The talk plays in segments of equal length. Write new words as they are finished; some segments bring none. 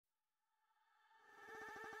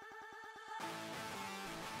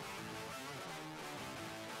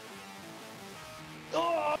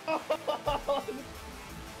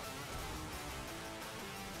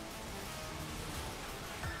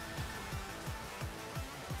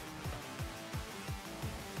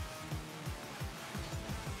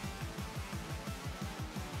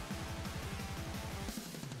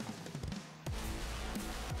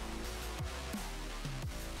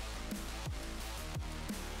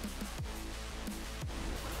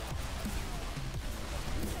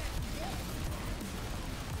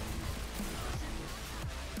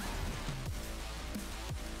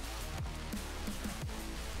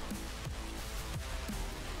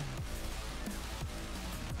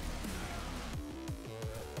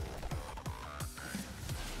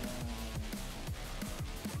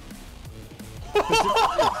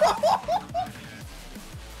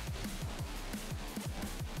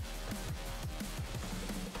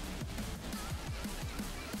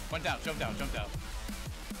One down, jump down, jump down.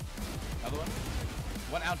 Another one.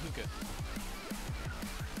 One out hookah.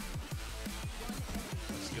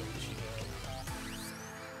 Let's go, Jake.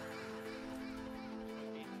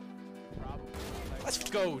 Let's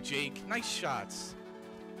go, Jake. Nice shots.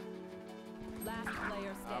 Last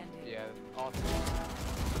player standing. Yeah, awesome.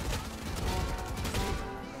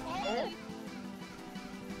 Oh.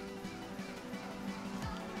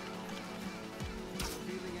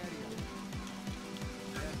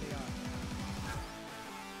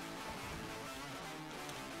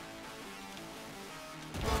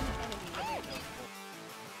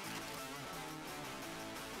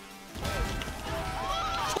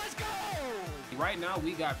 Right now,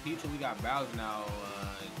 we got Pichu, we got Bowser now.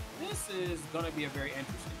 This is going to be a very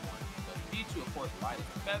interesting one. But Pichu, of course, light as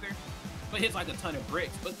a feather, but hits like a ton of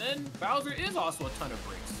bricks. But then Bowser is also a ton of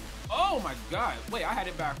bricks. Oh my god. Wait, I had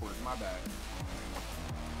it backwards. My bad.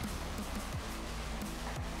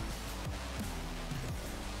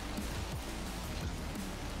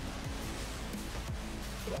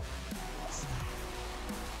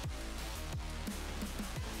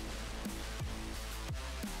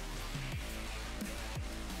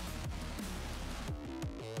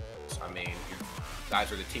 I mean, you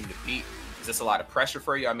guys are the team to beat. Is this a lot of pressure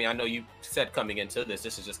for you? I mean, I know you said coming into this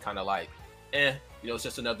is just kind of like, you know, it's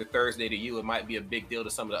just another Thursday to you. It might be a big deal to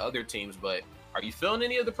some of the other teams, but are you feeling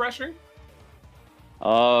any of the pressure?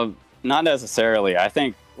 Not necessarily. I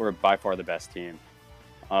think we're by far the best team.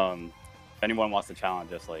 If anyone wants to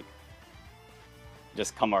challenge us, like,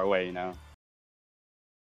 just come our way, you know?